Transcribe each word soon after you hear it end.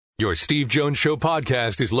Your Steve Jones Show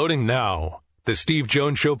podcast is loading now. The Steve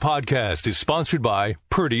Jones Show podcast is sponsored by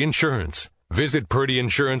Purdy Insurance. Visit Purdy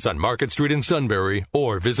Insurance on Market Street in Sunbury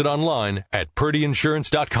or visit online at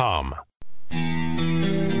purdyinsurance.com.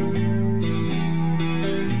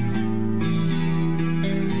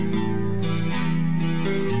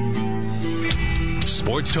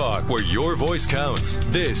 Sports talk where your voice counts.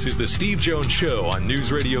 This is the Steve Jones Show on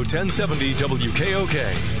News Radio 1070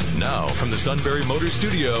 WKOK. Now from the Sunbury Motors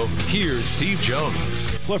Studio, here's Steve Jones.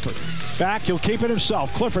 Clifford back, he'll keep it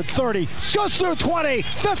himself. Clifford 30, goes through 20,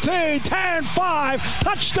 15, 10, 5,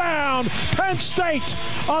 touchdown, Penn State.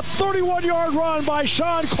 A 31-yard run by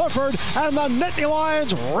Sean Clifford, and the Nittany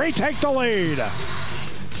Lions retake the lead.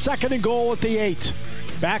 2nd and goal at the 8.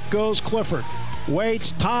 Back goes Clifford.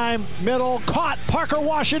 Waits, time, middle, caught. Parker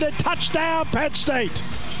Washington, touchdown, Penn State.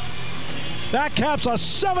 That caps a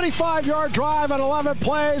 75-yard drive and 11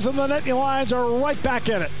 plays, and the Nittany Lions are right back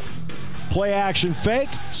in it. Play action fake,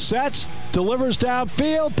 sets, delivers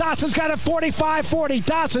downfield. Dotson's got it 45-40.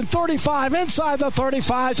 Dotson 35 inside the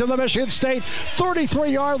 35 to the Michigan State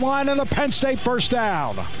 33-yard line, and a Penn State first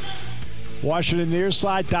down. Washington near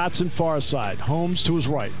side, Dotson far side. Holmes to his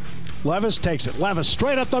right. Levis takes it. Levis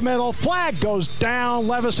straight up the middle. Flag goes down.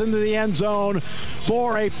 Levis into the end zone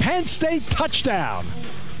for a Penn State touchdown.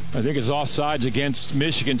 I think it's offsides against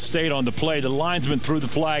Michigan State on the play. The linesman threw the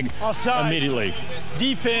flag offside immediately.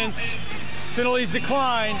 Defense, penalties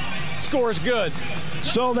decline, scores good.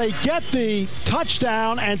 So they get the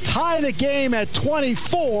touchdown and tie the game at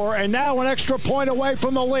 24, and now an extra point away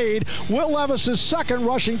from the lead. Will Levis's second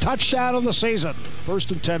rushing touchdown of the season.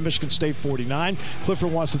 1st and 10, Michigan State 49.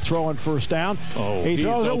 Clifford wants to throw on first down. He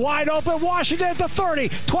throws it wide open. Washington at the 30,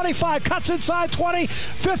 25, cuts inside 20,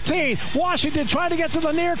 15. Washington trying to get to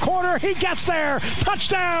the near corner. He gets there.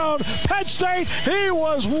 Touchdown, Penn State. He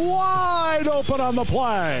was wide open on the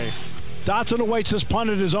play. Dotson awaits his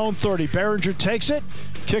punt at his own 30. Behringer takes it,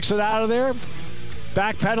 kicks it out of there.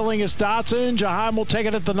 Backpedaling is Dotson. Jahan will take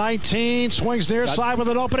it at the 19. Swings near side with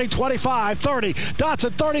an opening 25, 30.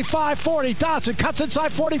 Dotson 35, 40. Dotson cuts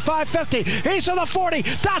inside 45, 50. He's to the 40.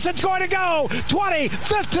 Dotson's going to go. 20,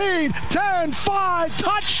 15, 10, 5.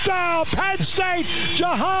 Touchdown, Penn State.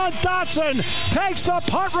 Jahan Dotson takes the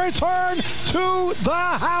punt return to the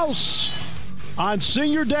house. On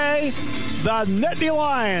senior day, the Nittany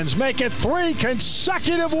Lions make it 3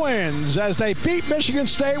 consecutive wins as they beat Michigan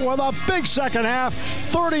State with a big second half,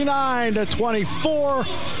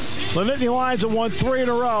 39-24. The Nittany Lions have won 3 in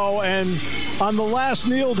a row, and on the last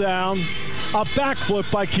kneel down, a backflip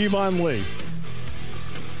by Kevon Lee.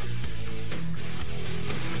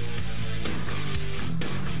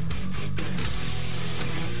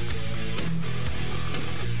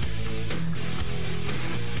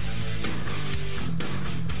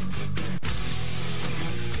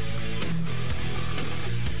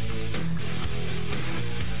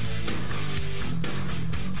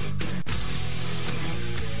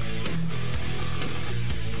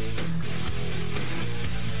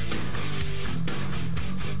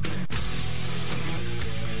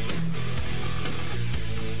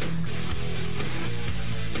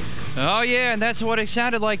 Oh, yeah, and that's what it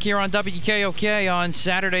sounded like here on WKOK on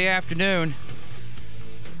Saturday afternoon.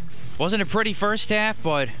 Wasn't a pretty first half,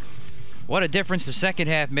 but what a difference the second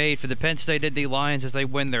half made for the Penn State Nittany Lions as they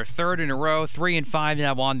win their 3rd in a row, 3-5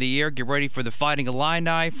 now on the year. Get ready for the Fighting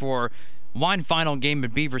Illini for one final game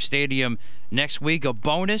at Beaver Stadium next week. A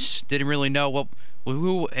bonus. Didn't really know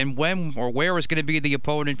who and when or where was going to be the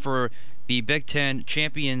opponent for the Big Ten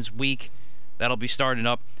Champions Week. That'll be starting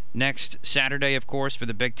up next Saturday, of course, for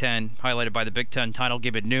the Big Ten, highlighted by the Big Ten title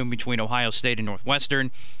game at noon between Ohio State and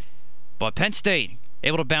Northwestern. But Penn State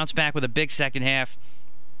able to bounce back with a big second half,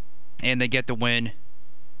 and they get the win,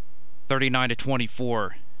 39-24.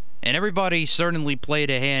 And everybody certainly played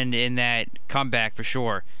a hand in that comeback for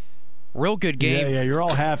sure. Real good game. Yeah, you're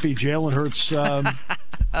all happy. Jalen Hurts.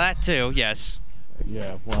 That too, yes.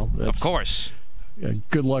 Yeah, well, of course. Yeah,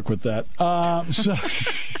 good luck with that.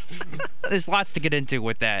 There's lots to get into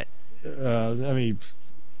with that. I mean,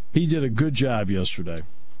 he did a good job yesterday,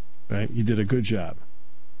 right? He did a good job.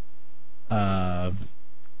 Yeah,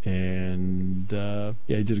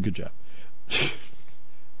 he did a good job.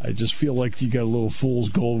 I just feel like you got a little fool's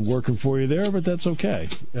gold working for you there, but that's okay.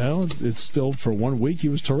 You know, it's still, for 1 week, he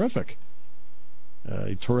was terrific.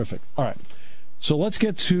 Terrific. All right. So let's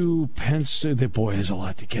get to Penn State. Boy, there's a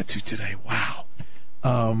lot to get to today. Wow.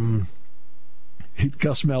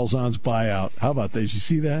 Gus Malzahn's buyout. How about that? Did you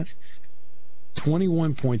see that?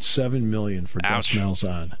 $21.7 million for Ouch. Gus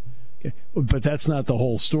Malzahn. Okay. But that's not the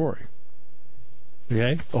whole story.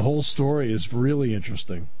 Okay? The whole story is really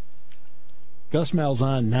interesting. Gus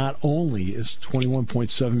Malzhan not only is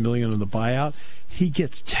 $21.7 million in the buyout, he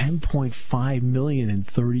gets $10.5 million in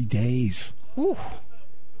 30 days. Ooh.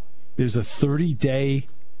 There's a 30-day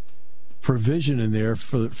provision in there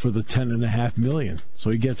for the $10.5 million. So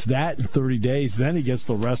he gets that in 30 days. Then he gets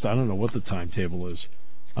the rest. I don't know what the timetable is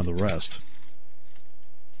on the rest.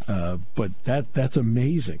 But that's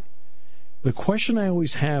amazing. The question I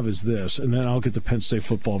always have is this, and then I'll get to Penn State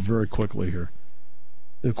football very quickly here.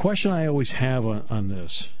 The question I always have on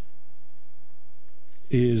this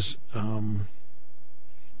is, who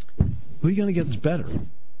are you going to get that's better?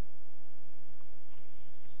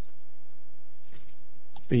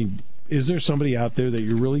 I mean, is there somebody out there that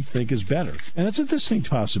you really think is better? And it's a distinct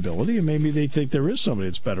possibility, and maybe they think there is somebody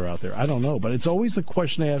that's better out there. I don't know, but it's always the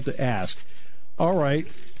question I have to ask. All right,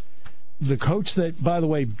 the coach that, by the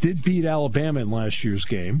way, did beat Alabama in last year's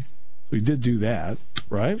game, we did do that,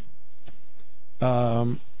 right? Who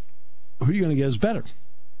are you going to get is better?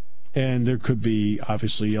 And there could be,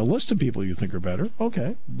 obviously, a list of people you think are better.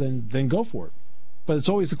 Okay, then go for it. But it's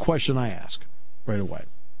always the question I ask right away.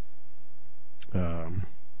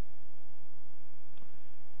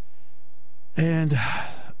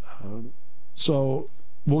 So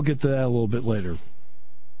we'll get to that a little bit later.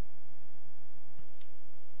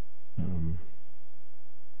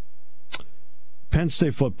 Penn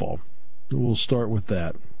State football. We'll start with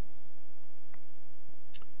that.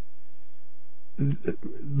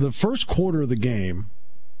 The first quarter of the game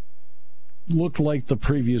looked like the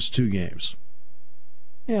previous two games.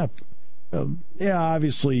 Yeah,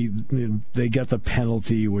 obviously they got the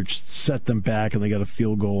penalty, which set them back, and they got a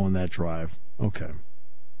field goal on that drive. Okay.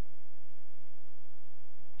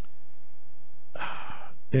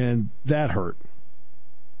 And that hurt.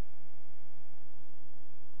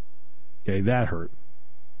 Okay, that hurt.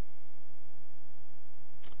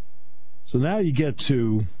 So now you get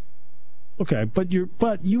to, okay, but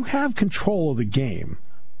you have control of the game,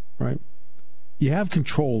 right? You have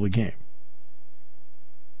control of the game.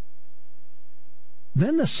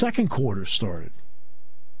 Then the second quarter started.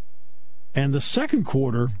 And the second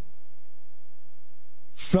quarter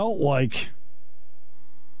felt like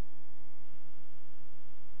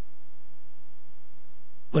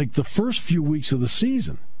the first few weeks of the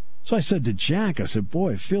season. So I said to Jack, I said,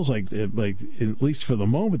 boy, it feels like at least for the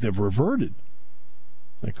moment, they've reverted.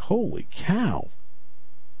 Like, holy cow.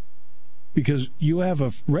 Because you have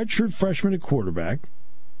a redshirt freshman at quarterback,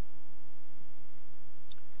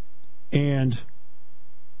 and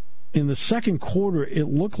in the second quarter, it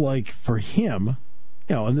looked like for him,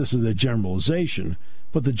 and this is a generalization,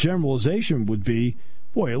 but the generalization would be,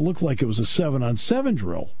 boy, it looked like it was a 7-on-7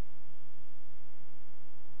 drill.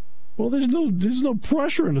 Well, there's no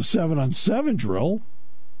pressure in a 7-on-7 drill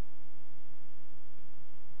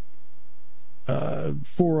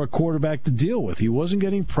for a quarterback to deal with. He wasn't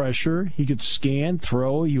getting pressure. He could scan,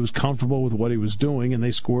 throw. He was comfortable with what he was doing, and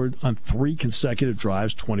they scored on 3 consecutive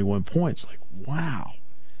drives, 21 points. Like, wow.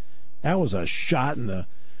 That was a shot in the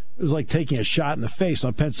 – it was like taking a shot in the face.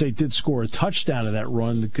 Now, Penn State did score a touchdown in that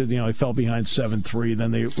run because, they fell behind 7-3,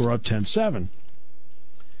 then they were up 10-7.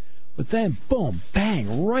 But then, boom,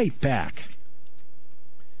 bang, right back.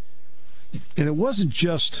 And it wasn't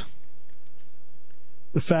just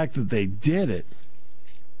the fact that they did it.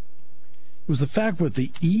 It was the fact with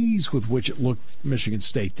the ease with which it looked Michigan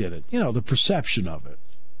State did it. The perception of it.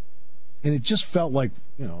 And it just felt like,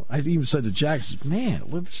 I even said to Jack, man, it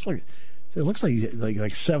looks like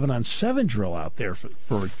 7-on-7 drill out there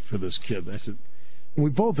for this kid. I said, and we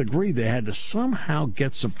both agreed they had to somehow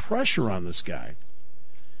get some pressure on this guy.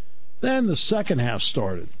 Then the second half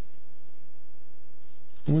started.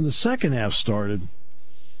 When the second half started,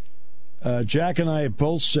 Jack and I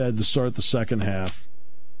both said to start the second half,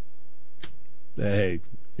 hey,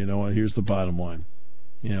 you know what, here's the bottom line.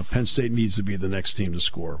 Penn State needs to be the next team to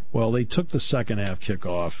score. Well, they took the second half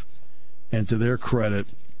kickoff, and to their credit,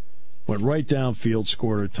 went right downfield,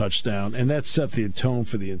 scored a touchdown, and that set the tone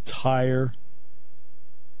for the entire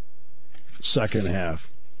second half.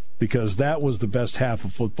 Because that was the best half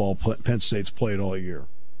of football Penn State's played all year.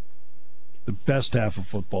 The best half of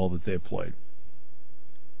football that they played.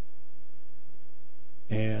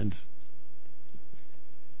 And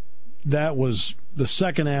that was, the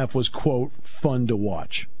second half was, quote, fun to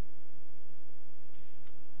watch.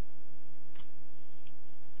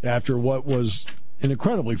 After what was an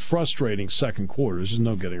incredibly frustrating second quarter. There's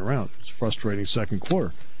no getting around it. It's a frustrating second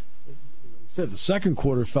quarter. The second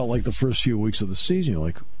quarter felt like the first few weeks of the season. You're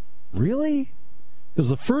like, really? Because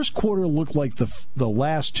the first quarter looked like the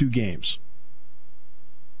last two games.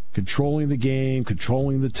 Controlling the game,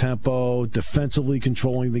 controlling the tempo, defensively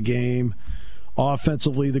controlling the game,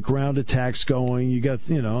 Offensively, the ground attack's going. You got,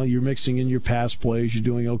 you're mixing in your pass plays. You're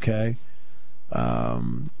doing okay.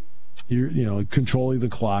 You're, controlling the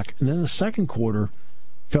clock. And then the second quarter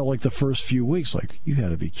felt like the first few weeks, like, you got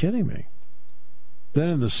to be kidding me. Then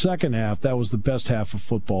in the second half, that was the best half of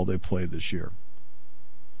football they played this year.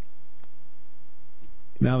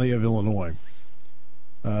 Now they have Illinois.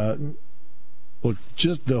 Look,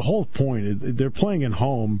 just the whole point, they're playing at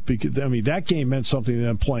home. Because, that game meant something to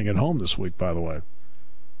them playing at home this week, by the way.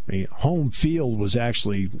 Home field was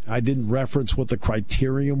actually, I didn't reference what the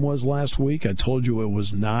criterion was last week. I told you it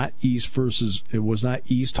was not East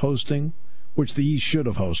hosting, which the East should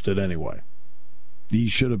have hosted anyway. The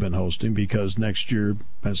East should have been hosting because next year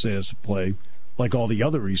Penn State has to play, like all the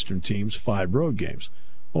other Eastern teams, 5 road games.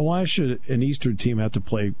 Well, why should an Eastern team have to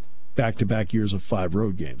play back-to-back years of 5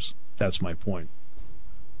 road games? That's my point.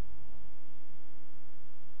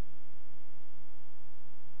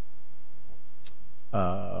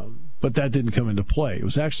 But that didn't come into play. It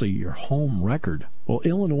was actually your home record. Well,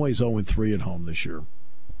 Illinois is 0-3 at home this year.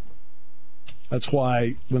 That's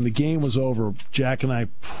why when the game was over, Jack and I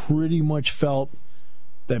pretty much felt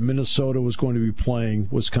that Minnesota was going to be playing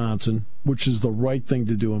Wisconsin, which is the right thing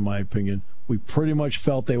to do in my opinion. We pretty much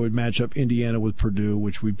felt they would match up Indiana with Purdue,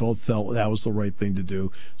 which we both felt that was the right thing to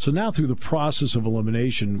do. So now through the process of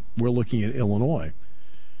elimination, we're looking at Illinois.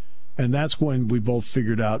 And that's when we both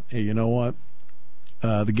figured out, hey, you know what?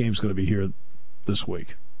 The game's going to be here this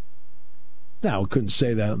week. Now, we couldn't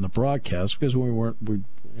say that in the broadcast because I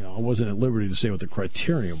wasn't at liberty to say what the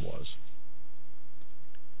criterion was.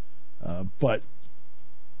 But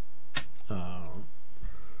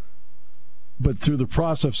through the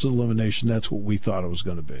process of elimination, that's what we thought it was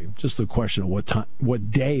going to be. Just the question of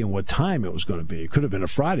what day and what time it was going to be. It could have been a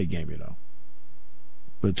Friday game,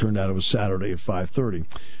 but it turned out it was Saturday at 5:30.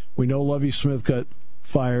 We know Lovie Smith got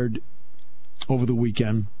fired over the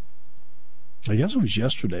weekend. I guess it was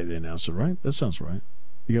yesterday they announced it, right? That sounds right.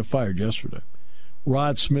 He got fired yesterday.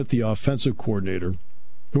 Rod Smith, the offensive coordinator,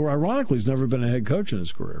 who ironically has never been a head coach in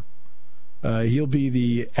his career, he'll be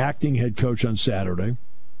the acting head coach on Saturday.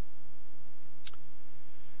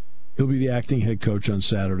 He'll be the acting head coach on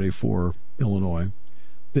Saturday for Illinois.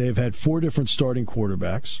 They've had 4 different starting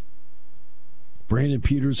quarterbacks. Brandon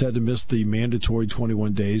Peters had to miss the mandatory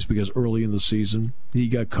 21 days because early in the season he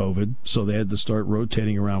got COVID, so they had to start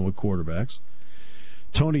rotating around with quarterbacks.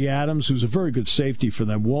 Tony Adams, who's a very good safety for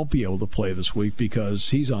them, won't be able to play this week because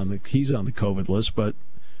he's on the COVID list. But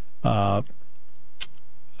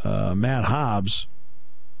Matt Hobbs,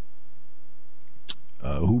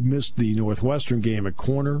 who missed the Northwestern game at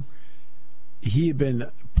corner, he had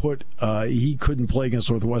been put. He couldn't play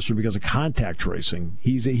against Northwestern because of contact tracing.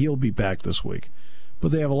 He'll be back this week. But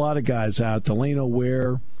they have a lot of guys out. Delano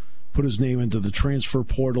Ware put his name into the transfer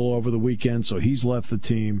portal over the weekend, so he's left the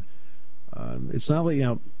team. It's not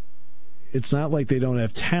like they don't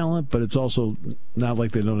have talent, but it's also not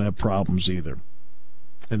like they don't have problems either.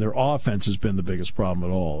 And their offense has been the biggest problem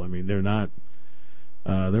at all. They're not.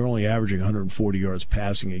 They're only averaging 140 yards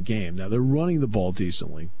passing a game. Now they're running the ball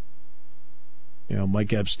decently.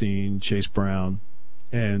 Mike Epstein, Chase Brown.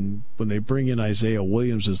 And when they bring in Isaiah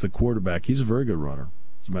Williams as the quarterback, he's a very good runner,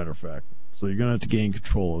 as a matter of fact. So you're going to have to gain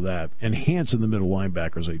control of that. And Hanson, the middle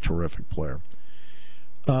linebacker, is a terrific player.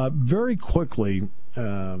 Very quickly,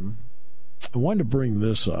 I wanted to bring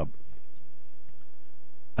this up.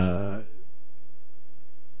 I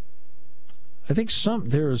think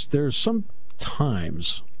there's some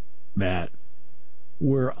times, Matt,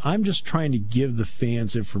 where I'm just trying to give the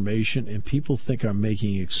fans information and people think I'm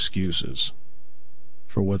making excuses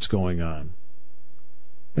for what's going on.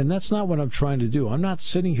 And that's not what I'm trying to do. I'm not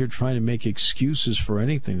sitting here trying to make excuses for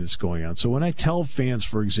anything that's going on. So when I tell fans,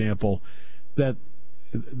 for example, that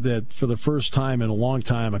for the first time in a long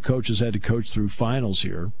time a coach has had to coach through finals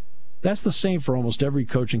here, that's the same for almost every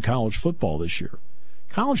coach in college football this year.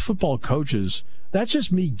 College football coaches, that's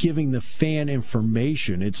just me giving the fan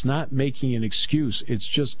information. It's not making an excuse. It's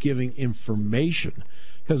just giving information.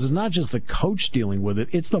 Because it's not just the coach dealing with it.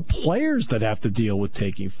 It's the players that have to deal with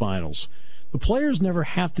taking finals. The players never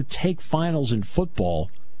have to take finals in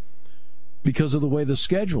football because of the way the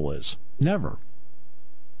schedule is. Never.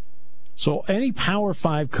 So any Power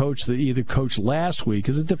 5 coach that either coached last week,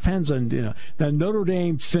 because it depends on, now Notre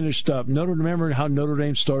Dame finished up. Remember how Notre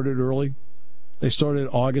Dame started early? They started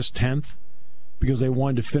August 10th because they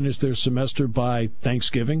wanted to finish their semester by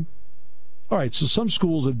Thanksgiving. All right, so some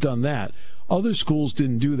schools have done that. Other schools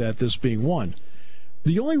didn't do that, this being one.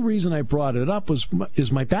 The only reason I brought it up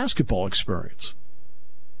is my basketball experience.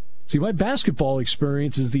 See, my basketball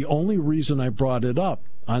experience is the only reason I brought it up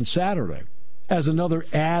on Saturday. as another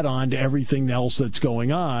add-on to everything else that's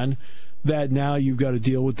going on, that now you've got to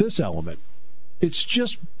deal with this element. It's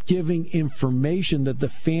just giving information that the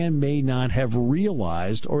fan may not have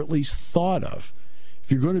realized or at least thought of.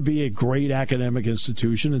 If you're going to be a great academic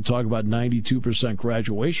institution and talk about 92%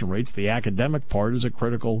 graduation rates, the academic part is a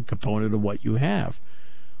critical component of what you have.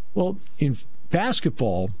 Well, in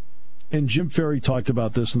basketball, and Jim Ferry talked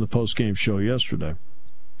about this in the postgame show yesterday,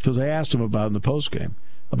 because I asked him about in the postgame,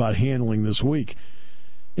 about handling this week.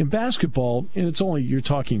 In basketball, and it's only, you're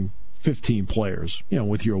talking 15 players,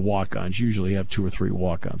 with your walk-ons. Usually you have 2 or 3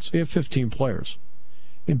 walk-ons. You have 15 players.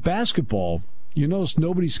 In basketball, you notice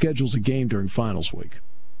nobody schedules a game during finals week.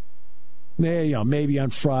 Maybe on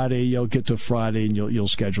Friday, you'll get to Friday and you'll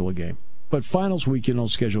schedule a game. But finals week, you don't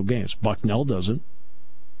schedule games. Bucknell doesn't,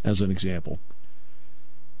 as an example.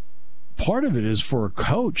 Part of it is for a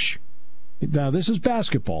coach. Now, this is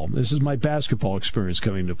basketball. This is my basketball experience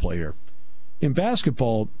coming into play here. In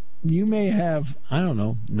basketball, you may have,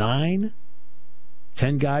 9,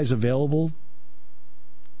 10 guys available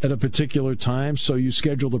at a particular time, so you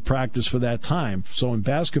schedule the practice for that time. So in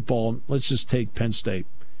basketball, let's just take Penn State.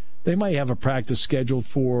 They might have a practice scheduled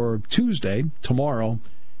for Tuesday, tomorrow,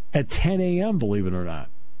 at 10 a.m., believe it or not.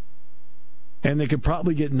 And they could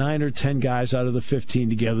probably get 9 or 10 guys out of the 15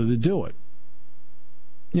 together to do it.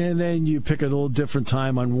 And then you pick a little different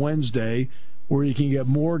time on Wednesday where you can get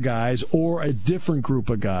more guys or a different group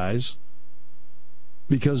of guys,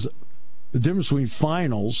 because the difference between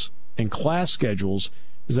finals and class schedules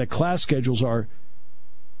is that class schedules are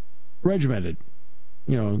regimented,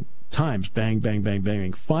 times, bang, bang, bang,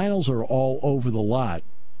 bang. Finals are all over the lot.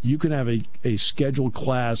 You can have a scheduled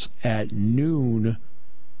class at noon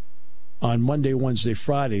on Monday, Wednesday,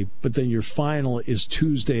 Friday, but then your final is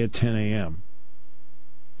Tuesday at 10 a.m.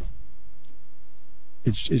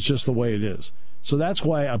 It's just the way it is. So that's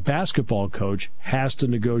why a basketball coach has to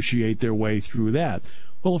negotiate their way through that.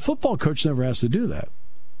 Well, a football coach never has to do that,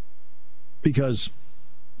 because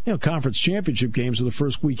conference championship games are the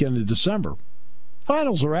first weekend of December.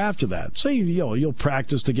 Finals are after that. So you'll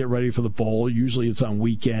practice to get ready for the bowl. Usually it's on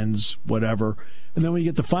weekends, whatever. And then when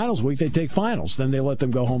you get to finals week, they take finals. Then they let them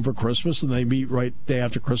go home for Christmas, and they meet right day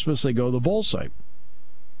after Christmas. They go to the bowl site.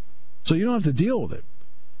 So you don't have to deal with it.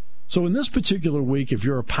 So in this particular week, if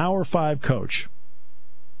you're a Power 5 coach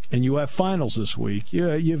and you have finals this week,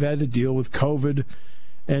 you've had to deal with COVID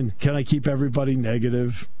and can I keep everybody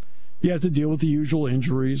negative? You have to deal with the usual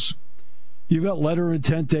injuries. You've got letter of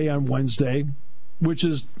intent day on Wednesday, which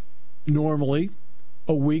is normally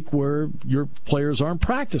a week where your players aren't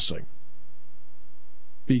practicing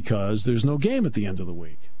because there's no game at the end of the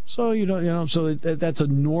week. So so that's a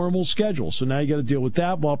normal schedule. So now you got to deal with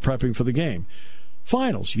that while prepping for the game.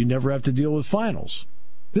 Finals, you never have to deal with finals.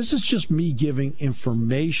 This is just me giving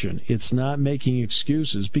information. It's not making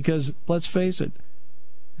excuses, because let's face it,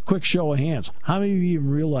 a quick show of hands. How many of you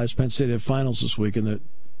even realize Penn State had finals this week and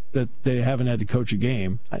that they haven't had to coach a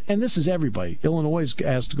game? And this is everybody. Illinois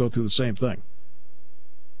has to go through the same thing.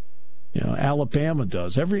 Alabama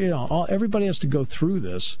does. Everybody has to go through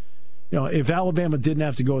this. If Alabama didn't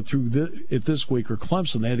have to go through it this week, or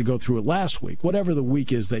Clemson, they had to go through it last week, whatever the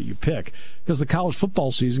week is that you pick, because the college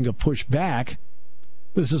football season got pushed back.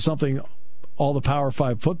 This is something all the Power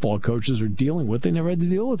 5 football coaches are dealing with. They never had to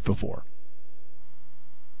deal with before.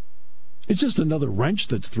 It's just another wrench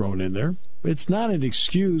that's thrown in there. It's not an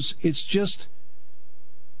excuse. It's just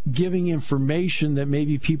giving information that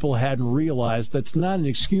maybe people hadn't realized. That's not an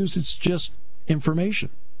excuse. It's just information.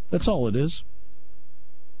 That's all it is.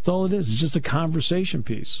 That's all it is. It's just a conversation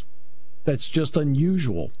piece. That's just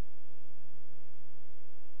unusual.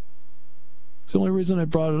 It's the only reason I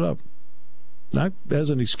brought it up. Not as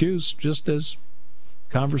an excuse, just as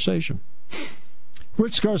conversation.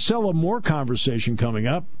 Rich Scarcella, more conversation coming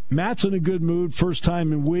up. Matt's in a good mood, first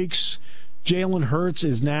time in weeks. Jalen Hurts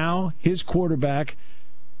is now his quarterback,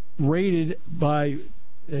 rated by,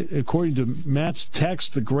 according to Matt's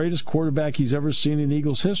text, the greatest quarterback he's ever seen in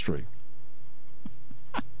Eagles history.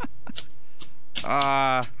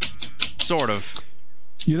 Sort of.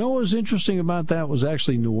 You know what was interesting about that was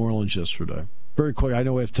actually New Orleans yesterday. Very quick. I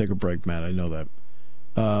know we have to take a break, Matt. I know that.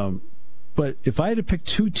 But if I had to pick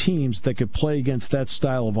 2 teams that could play against that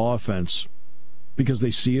style of offense, because they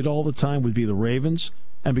see it all the time, would be the Ravens,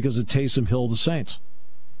 and because of Taysom Hill, the Saints.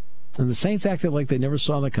 And the Saints acted like they never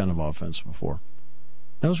saw that kind of offense before.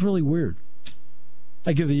 That was really weird.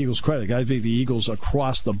 I give the Eagles credit. I think the Eagles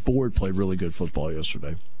across the board played really good football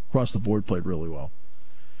yesterday. Across the board played really well.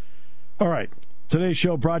 All right. Today's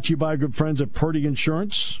show brought to you by our good friends at Purdy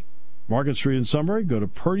Insurance. Market Street in Sunbury. Go to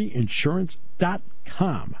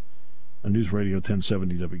purdyinsurance.com. On News Radio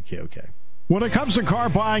 1070 WKOK. When it comes to car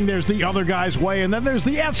buying, there's the other guy's way, and then there's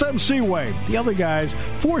the SMC way. The other guys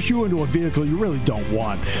force you into a vehicle you really don't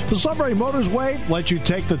want. The Sunbury Motors way lets you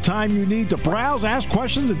take the time you need to browse, ask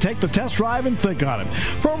questions, and take the test drive and think on it.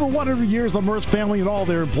 For over 100 years, the Mertz family and all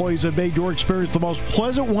their employees have made your experience the most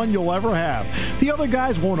pleasant one you'll ever have. The other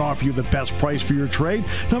guys won't offer you the best price for your trade,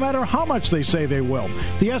 no matter how much they say they will.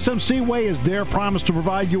 The SMC way is their promise to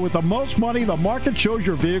provide you with the most money the market shows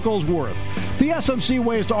your vehicle is worth. The SMC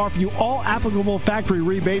way is to offer you all applicable factory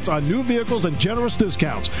rebates on new vehicles and generous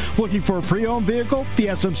discounts. Looking for a pre-owned vehicle? The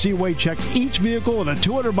SMC way checks each vehicle in a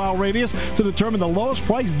 200-mile radius to determine the lowest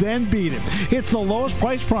price, then beat it. It's the lowest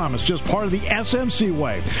price promise, just part of the SMC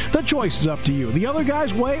way. The choice is up to you, the other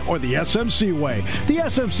guy's way or the SMC way. The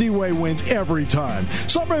SMC way wins every time.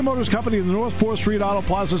 Sunbury Motors Company in the North 4th Street Auto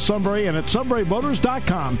Plaza, Sunbury, and at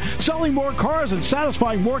sunburymotors.com. Selling more cars and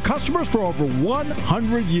satisfying more customers for over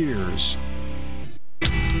 100 years.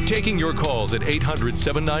 Taking your calls at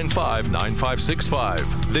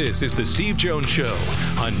 800-795-9565. This is The Steve Jones Show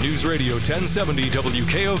on News Radio 1070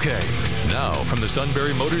 WKOK. Now, from the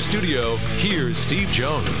Sunbury Motors Studio, here's Steve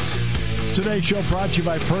Jones. Today's show brought to you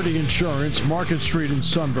by Purdy Insurance, Market Street in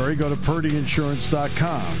Sunbury. Go to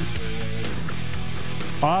purdyinsurance.com.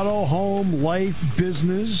 Auto, home, life,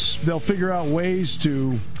 business. They'll figure out ways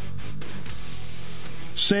to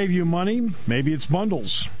save you money. Maybe it's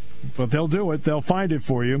bundles. But they'll do it. They'll find it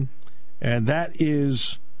for you. And that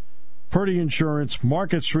is Purdy Insurance,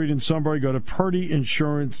 Market Street in Sunbury. Go to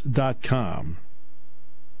purdyinsurance.com.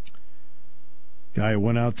 Guy who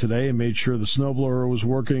went out today and made sure the snowblower was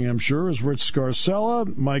working, I'm sure, is Rich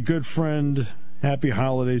Scarcella. My good friend, happy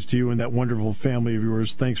holidays to you and that wonderful family of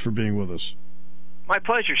yours. Thanks for being with us. My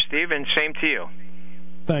pleasure, Steve, and same to you.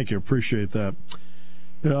 Thank you. Appreciate that.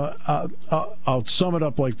 You know, I'll sum it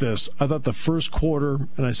up like this. I thought the first quarter,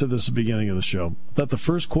 and I said this at the beginning of the show, I thought the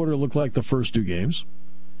first quarter looked like the first two games.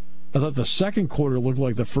 I thought the second quarter looked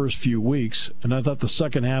like the first few weeks, and I thought the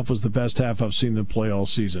second half was the best half I've seen them play all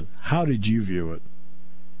season. How did you view it?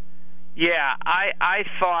 Yeah, I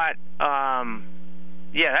thought,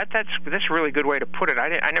 that's a really good way to put it.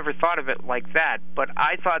 I never thought of it like that, but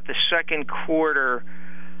I thought the second quarter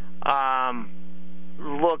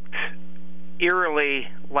looked eerily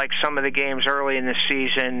like some of the games early in the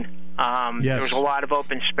season. Yes. There was a lot of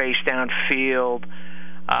open space downfield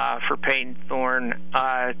for Peyton Thorne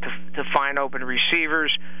to find open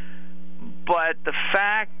receivers. But the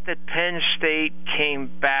fact that Penn State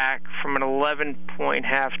came back from an 11-point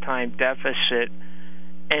halftime deficit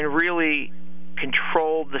and really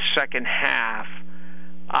controlled the second half,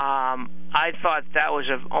 I thought that was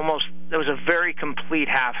a very complete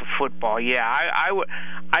half of football. Yeah,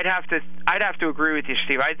 I'd have to agree with you,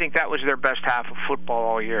 Steve. I think that was their best half of football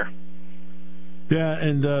all year. Yeah,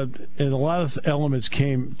 and a lot of elements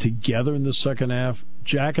came together in the second half.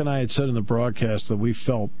 Jack and I had said in the broadcast that we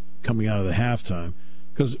felt coming out of the halftime,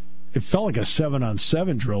 because it felt like a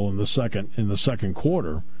 7-on-7 drill in the second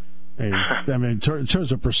quarter. I mean, in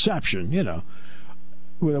terms of perception, you know.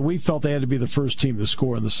 We felt they had to be the first team to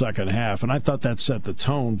score in the second half, and I thought that set the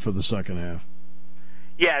tone for the second half.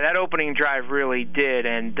 Yeah, that opening drive really did,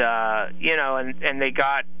 and and they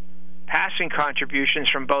got passing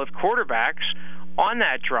contributions from both quarterbacks on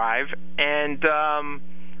that drive, and I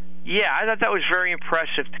thought that was very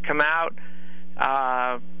impressive to come out.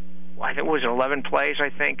 I think it was 11 plays.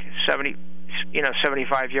 I think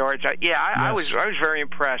 75 yards. Yes. I was very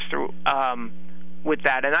impressed with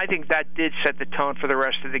that, and I think that did set the tone for the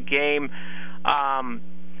rest of the game. Sean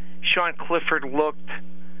Clifford looked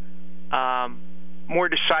more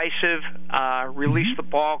decisive, released the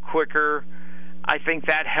ball quicker. I think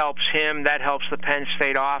that helps him. That helps the Penn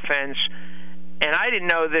State offense. And I didn't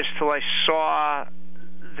know this till I saw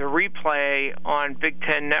the replay on Big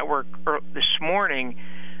Ten Network this morning.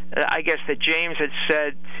 I guess that James had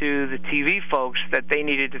said to the TV folks that they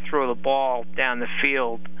needed to throw the ball down the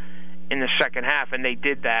field in the second half, and they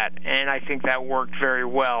did that, and I think that worked very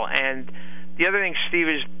well. And the other thing, Steve,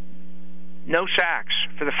 is no sacks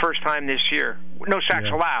for the first time this year. No sacks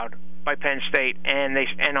allowed by Penn State, and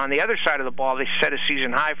on the other side of the ball, they set a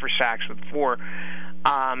season high for sacks with 4.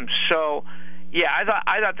 I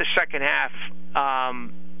thought the second half,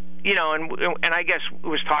 and I guess it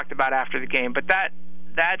was talked about after the game, but that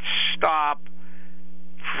stop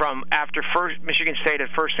from after Michigan State at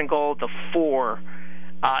 1st and goal to 4.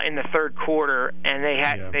 In the third quarter, and they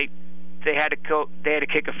had to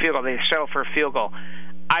kick a field goal. They settled for a field goal.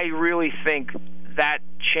 I really think that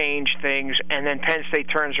changed things, and then Penn State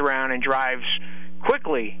turns around and drives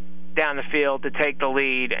quickly down the field to take the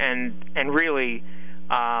lead, and really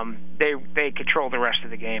they control the rest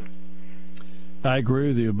of the game. I agree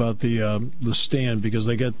with you about the stand, because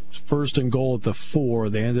they got 1st and goal at the 4.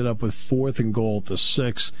 They ended up with 4th and goal at the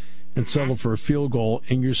 6 and settled for a field goal,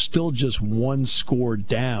 and you're still just 1 score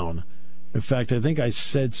down. In fact, I think I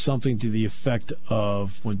said something to the effect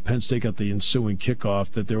of, when Penn State got the ensuing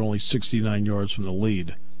kickoff, that they're only 69 yards from the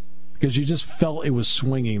lead, because you just felt it was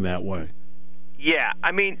swinging that way. Yeah,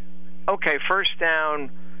 I mean, okay, first down,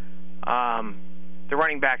 the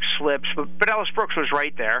running back slips, but Ellis Brooks was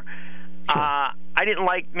right there. Sure. I didn't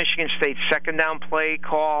like Michigan State's second down play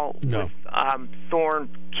call with Thorne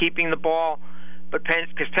keeping the ball, but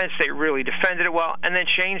because Penn State really defended it well. And then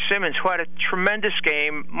Shane Simmons, who had a tremendous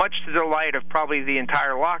game, much to the delight of probably the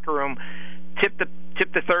entire locker room, tipped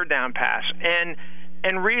the third down pass. And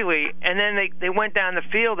then they went down the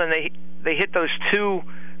field and they hit those 2.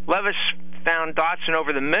 Levis found Dotson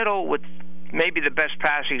over the middle with maybe the best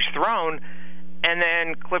pass he's thrown. And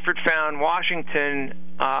then Clifford found Washington,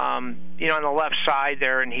 on the left side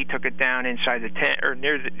there, and he took it down inside the 10, or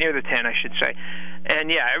near the 10, I should say.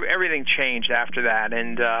 And yeah, everything changed after that.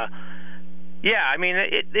 And I mean,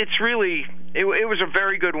 it's really it was a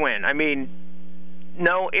very good win. I mean,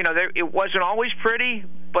 it wasn't always pretty,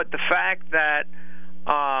 but the fact that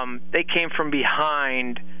they came from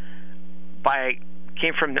behind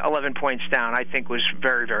came from 11 points down, I think was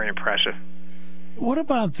very, very impressive. What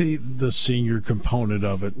about the senior component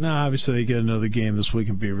of it? Now, obviously, they get another game this week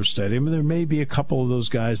in Beaver Stadium, and there may be a couple of those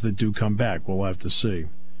guys that do come back. We'll have to see.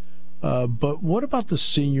 But what about the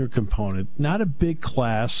senior component? Not a big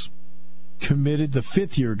class, committed. The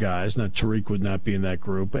fifth-year guys, now Tariq would not be in that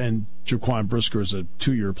group, and Jaquan Brisker is a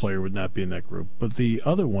 2-year player, would not be in that group. But the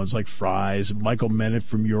other ones, like Fries, Michael Mennett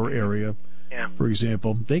from your area, for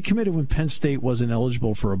example, they committed when Penn State wasn't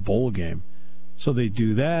eligible for a bowl game. So they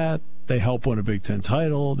do that. They help win a Big Ten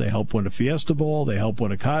title. They help win a Fiesta Bowl. They help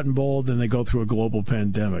win a Cotton Bowl. Then they go through a global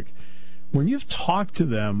pandemic. When you've talked to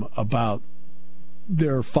them about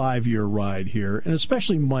their 5-year ride here, and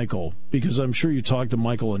especially Michael, because I'm sure you talked to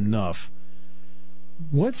Michael enough,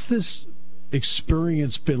 what's this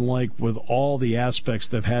experience been like with all the aspects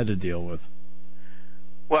they've had to deal with?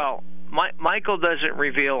 Well, Michael doesn't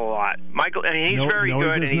reveal a lot. Michael, and he's very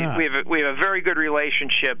good, and we have a very good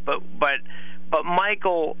relationship. But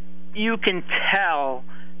Michael, you can tell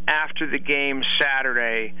after the game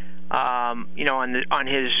Saturday, on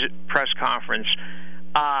his press conference,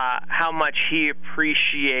 how much he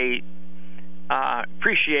appreciated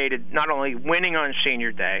not only winning on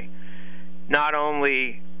Senior Day, not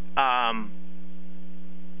only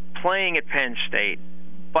playing at Penn State,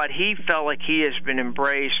 but he felt like he has been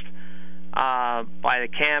embraced by the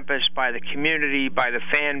campus, by the community, by the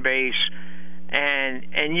fan base,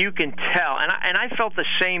 and you can tell. And I felt the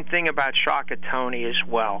same thing about Shaka Toney as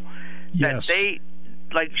well. Yes. That they,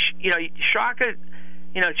 Shaka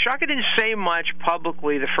didn't say much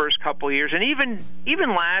publicly the first couple of years, and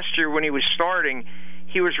even last year when he was starting,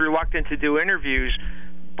 he was reluctant to do interviews.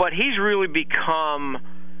 But he's really become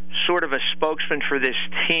sort of a spokesman for this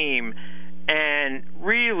team, and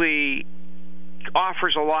really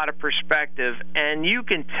offers a lot of perspective, and you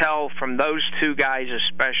can tell from those two guys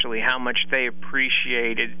especially how much they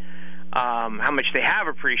appreciated, how much they have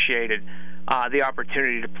appreciated the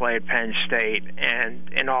opportunity to play at Penn State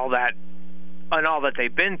and all that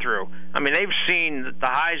they've been through. I mean, they've seen the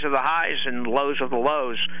highs of the highs and lows of the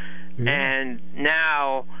lows, and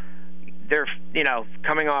now they're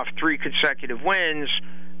coming off 3 consecutive wins.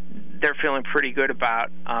 They're feeling pretty good about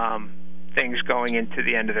things going into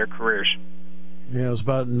the end of their careers. Yeah, it was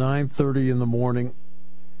about 9:30 in the morning,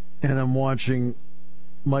 and I'm watching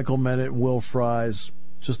Michael Mennett and Will Fries,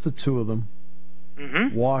 just the two of them,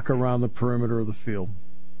 walk around the perimeter of the field.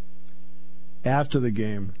 After the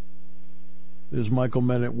game, there's Michael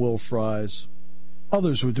Mennett, Will Fries.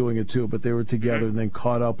 Others were doing it too, but they were together and then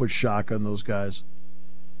caught up with Shaka and those guys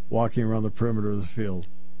walking around the perimeter of the field.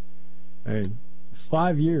 Hey,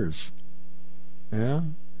 5 years. Yeah?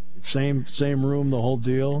 Same room, the whole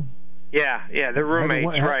deal. Yeah, the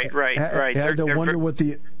roommates, right. Had to wonder what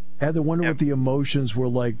the emotions were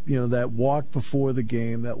like, that walk before the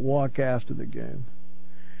game, that walk after the game.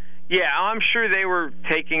 Yeah, I'm sure they were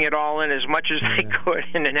taking it all in as much as they could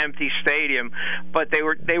in an empty stadium, but they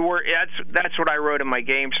were. That's what I wrote in my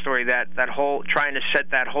game story. That whole trying to set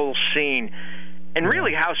that whole scene, and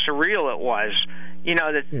really how surreal it was.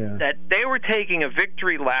 That they were taking a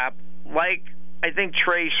victory lap, like I think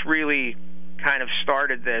Trace really kind of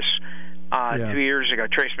started this 2 years ago.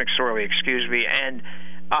 Trace McSorley, excuse me, and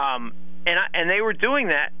they were doing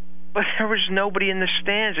that, but there was nobody in the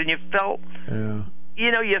stands, and you felt.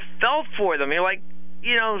 You felt for them. You're like,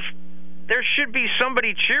 there should be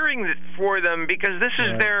somebody cheering for them because this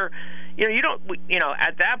is their,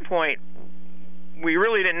 At that point, we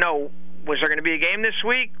really didn't know, was there going to be a game this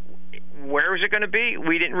week? Where was it going to be?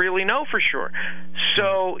 We didn't really know for sure.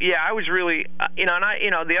 So, yeah, I was really,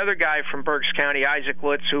 the other guy from Berks County, Isaac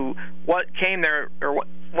Lutz, who came there or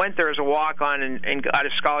went there as a walk-on and got a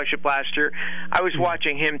scholarship last year, I was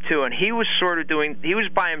watching him too, and he was he was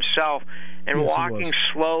by himself and walking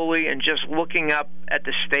slowly and just looking up at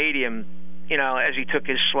the stadium, as he took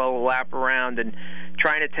his slow lap around and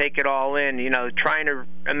trying to take it all in, trying to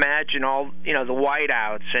imagine all, the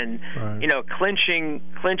whiteouts and, clinching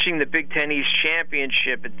the Big Ten East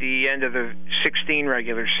championship at the end of the 16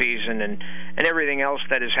 regular season and everything else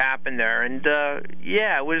that has happened there. And,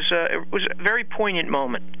 it was a very poignant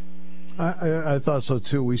moment. I thought so,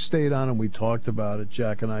 too. We stayed on and we talked about it.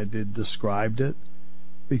 Jack and I described it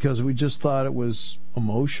because we just thought it was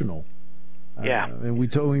emotional. Yeah, and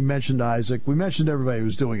we mentioned Isaac. We mentioned everybody who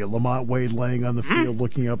was doing it. Lamont Wade laying on the field,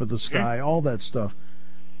 looking up at the sky, all that stuff.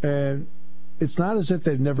 And it's not as if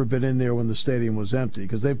they've never been in there when the stadium was empty,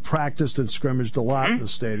 because they've practiced and scrimmaged a lot in the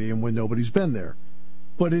stadium when nobody's been there.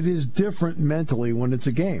 But it is different mentally when it's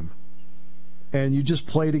a game. And you just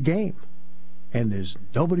played a game. And there's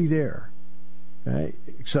nobody there, right?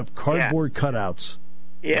 Except cardboard cutouts.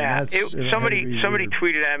 Yeah, somebody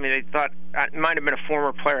tweeted at me. They thought it might have been a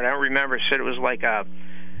former player. I don't remember. Said it was like a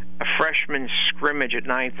freshman scrimmage at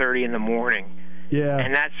 9:30 in the morning. Yeah,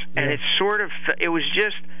 and it's sort of, it was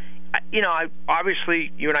just,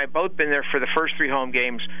 obviously you and I both been there for the first 3 home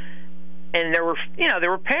games, and there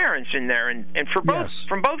were parents in there and for both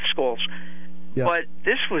from both schools. Yeah. But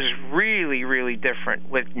this was really, really different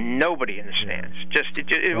with nobody in the stands.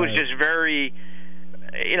 It was just very.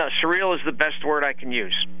 Surreal is the best word I can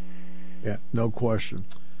use. Yeah, no question.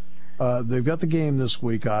 They've got the game this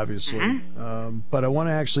week, obviously. But I want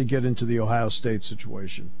to actually get into the Ohio State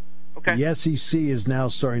situation. Okay. The SEC is now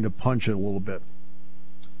starting to punch it a little bit.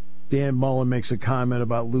 Dan Mullen makes a comment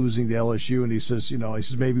about losing to LSU, and he says,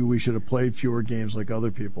 maybe we should have played fewer games like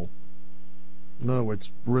other people. In other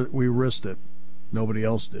words, we risked it. Nobody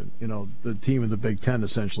else did. The team in the Big Ten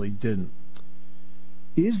essentially didn't.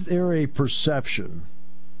 Is there a perception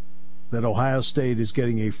that Ohio State is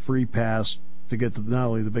getting a free pass to get to not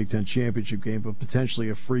only the Big Ten championship game, but potentially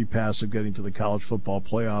a free pass of getting to the college football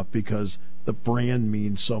playoff because the brand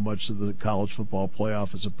means so much to the college football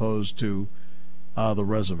playoff as opposed to the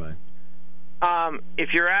resume?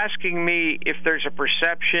 If you're asking me if there's a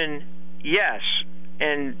perception, yes,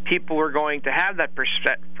 and people are going to have that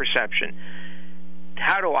perception.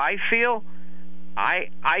 How do I feel? I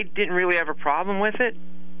didn't really have a problem with it.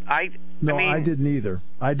 I didn't either.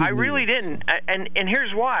 I really didn't. And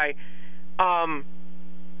here's why.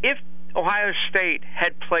 If Ohio State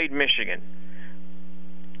had played Michigan,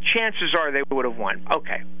 chances are they would have won.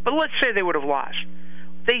 Okay. But let's say they would have lost.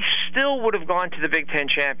 They still would have gone to the Big Ten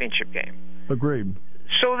championship game. Agreed.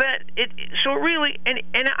 So really, and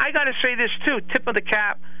I got to say this too, tip of the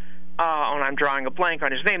cap, and I'm drawing a blank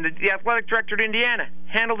on his name, the athletic director at Indiana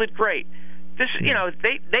handled it great.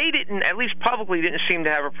 They didn't, at least publicly, didn't seem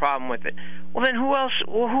to have a problem with it. Well, then who else?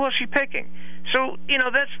 Well, who else are you picking? So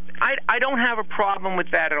I don't have a problem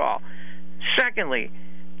with that at all. Secondly,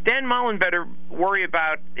 Dan Mullen better worry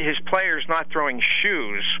about his players not throwing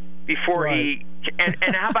shoes before he and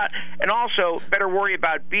how about, and also better worry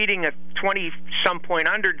about beating a 20-some point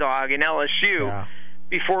underdog in LSU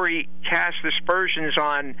before he casts aspersions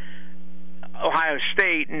on Ohio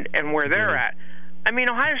State and where they're at. I mean,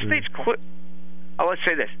 Ohio State's. Let's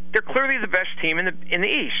say this: they're clearly the best team in the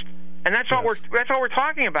East, and that's all we're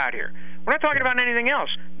talking about here. We're not talking about anything else.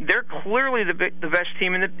 They're clearly the best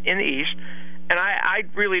team in the East, and I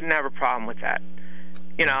really didn't have a problem with that.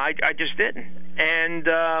 I just didn't. And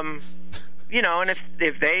and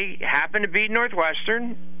if they happen to beat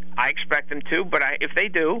Northwestern, I expect them to. But if they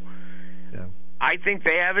do, I think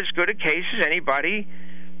they have as good a case as anybody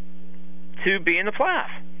to be in the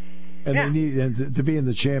playoff. And they need to be in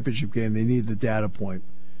the championship game. They need the data point.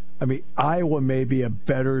 I mean, Iowa may be a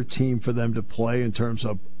better team for them to play in terms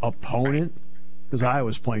of opponent, because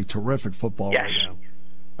Iowa's playing terrific football right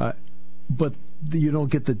now. But you don't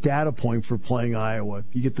get the data point for playing Iowa.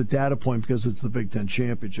 You get the data point because it's the Big Ten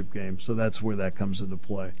championship game. So that's where that comes into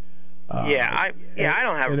play. I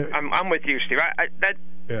don't have. I'm with you, Steve. I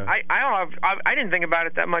didn't think about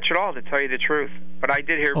it that much at all, to tell you the truth. But I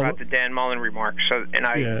did hear about the Dan Mullen remarks,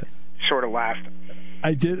 I sort of laughed.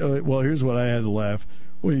 I did. Well, here's what I had to laugh.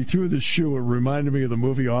 When he threw the shoe, it reminded me of the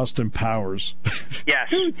movie Austin Powers.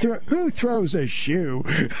 Yes. Who throws a shoe?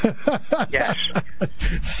 Yes.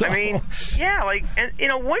 I mean,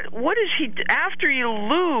 and what is he, after you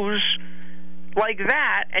lose, like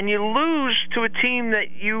that, and you lose to a team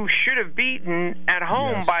that you should have beaten at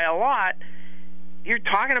home by a lot, you're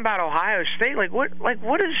talking about Ohio State.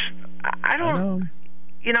 What is? I don't.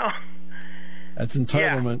 You know. That's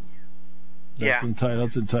entitlement. That's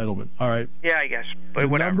entitlement. All right. Yeah, I guess. But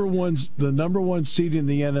the number one seed in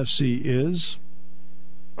the NFC is?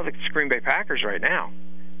 Well, it's Green Bay Packers right now.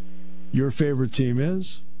 Your favorite team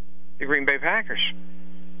is? The Green Bay Packers.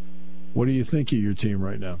 What do you think of your team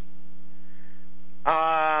right now?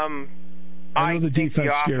 I know the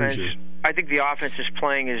defense scares you. I think the offense is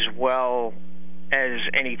playing as well as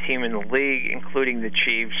any team in the league, including the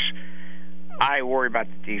Chiefs. I worry about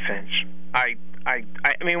the defense. I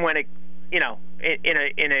mean, when it, in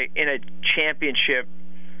a championship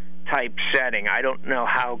type setting, I don't know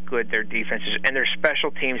how good their defense is, and their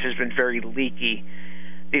special teams has been very leaky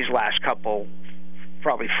these last couple,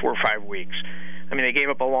 probably 4 or 5 weeks. I mean, they gave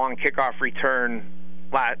up a long kickoff return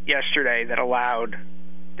yesterday that allowed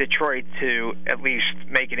Detroit to at least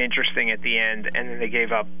make it interesting at the end, and then they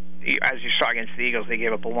gave up, as you saw against the Eagles, they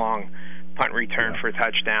gave up a long punt return for a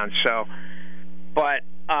touchdown. So, but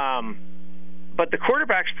the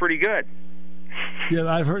quarterback's pretty good. Yeah,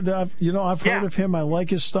 I've heard that. I've heard of him. I like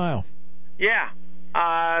his style. Yeah,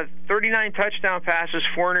 39 touchdown passes,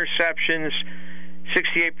 4 interceptions,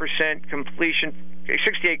 68% completion.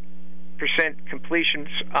 68% completions.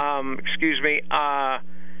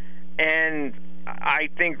 And I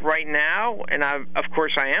think right now, and of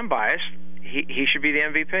course I am biased, he should be the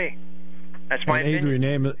MVP. That's my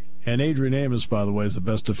opinion. Adrian Amos, by the way, is the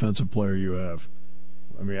best defensive player you have.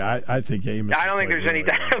 I mean, I think Amos. I don't think there's any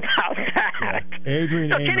doubt about that.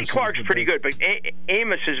 Yeah. Kenny Clark's pretty good, but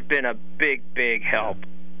Amos has been a big help.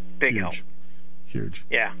 Big help. Huge.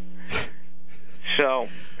 Yeah. So,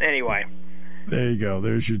 anyway. There you go.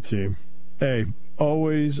 There's your team. Hey,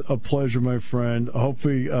 always a pleasure, my friend.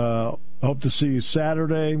 Hopefully, hope to see you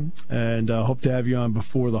Saturday, and hope to have you on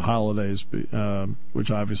before the holidays,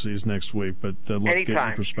 which obviously is next week. But let's get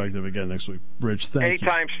your perspective again next week. Rich, thank you.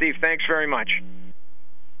 Anytime, Steve. Thanks very much.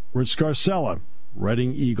 Rich Scarcella,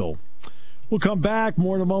 Reading Eagle. We'll come back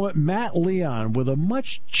more in a moment. Matt Leon with a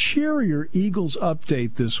much cheerier Eagles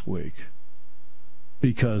update this week,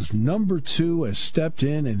 because number 2 has stepped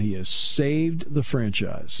in and he has saved the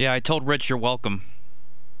franchise. Yeah, I told Rich you're welcome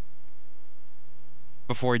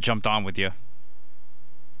before he jumped on with you.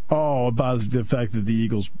 Oh, about the fact that the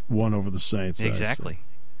Eagles won over the Saints. Exactly.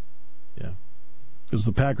 Yeah, because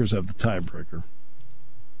the Packers have the tiebreaker.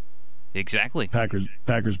 Exactly.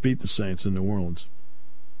 Packers beat the Saints in New Orleans.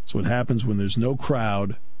 That's what happens when there's no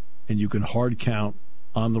crowd and you can hard count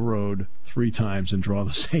on the road 3 times and draw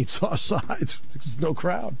the Saints off sides. There's no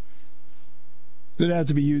crowd. You had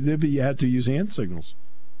to use hand signals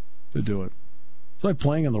to do it. It's like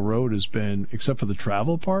playing on the road has been, except for the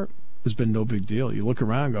travel part, has been no big deal. You look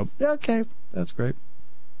around and go, yeah, okay, that's great.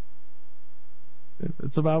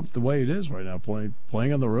 It's about the way it is right now,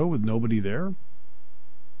 playing on the road with nobody there.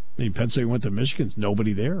 I mean, Penn State went to Michigan, there's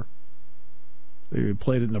nobody there. They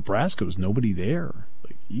played at Nebraska, there's nobody there.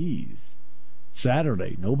 Like, geez.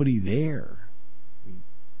 Saturday, nobody there.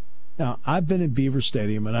 Now, I've been in Beaver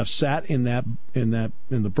Stadium and I've sat in the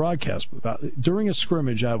broadcast booth. During a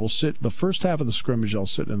scrimmage, I will sit the first half of the scrimmage. I'll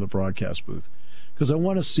sit in the broadcast booth because I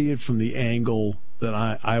want to see it from the angle that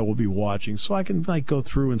I will be watching, so I can go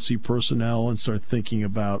through and see personnel and start thinking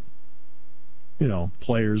about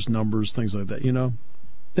players, numbers, things like that.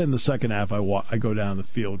 Then the second half, I go down the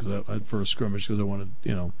field for a scrimmage because I want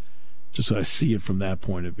to just so I see it from that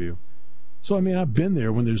point of view. So, I mean, I've been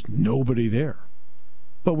there when there's nobody there.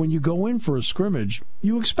 But when you go in for a scrimmage,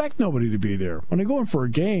 you expect nobody to be there. When I go in for a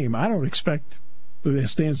game, I don't expect the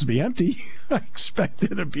stands to be empty. I expect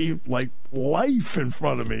there to be, life in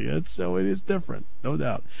front of me. So it is different, no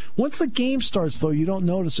doubt. Once the game starts, though, you don't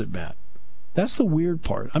notice it, Matt. That's the weird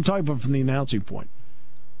part. I'm talking about from the announcing point.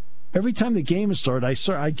 Every time the game is started,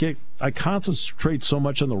 I concentrate so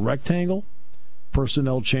much on the rectangle,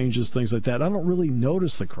 personnel changes, things like that. I don't really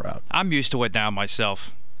notice the crowd. I'm used to it now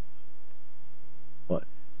myself. Well,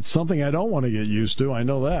 it's something I don't want to get used to. I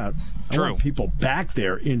know that. True. I want people back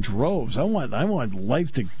there in droves. I want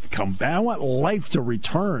life to come back. I want life to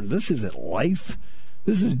return. This isn't life.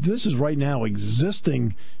 This is right now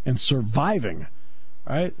existing and surviving.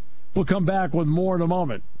 All right? We'll come back with more in a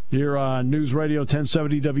moment here on News Radio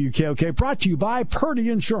 1070 WKOK, brought to you by Purdy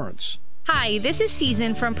Insurance. Hi, this is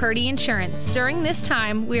Season from Purdy Insurance. During this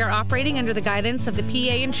time, we are operating under the guidance of the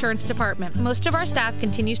PA Insurance Department. Most of our staff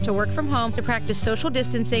continues to work from home to practice social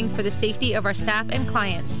distancing for the safety of our staff and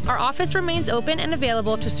clients. Our office remains open and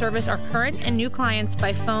available to service our current and new clients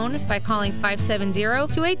by phone by calling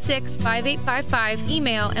 570-286-5855,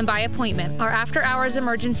 email, and by appointment. Our after-hours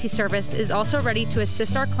emergency service is also ready to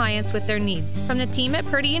assist our clients with their needs. From the team at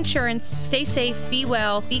Purdy Insurance, stay safe, be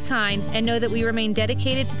well, be kind, and know that we remain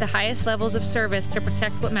dedicated to the highest levels of service to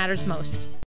protect what matters most.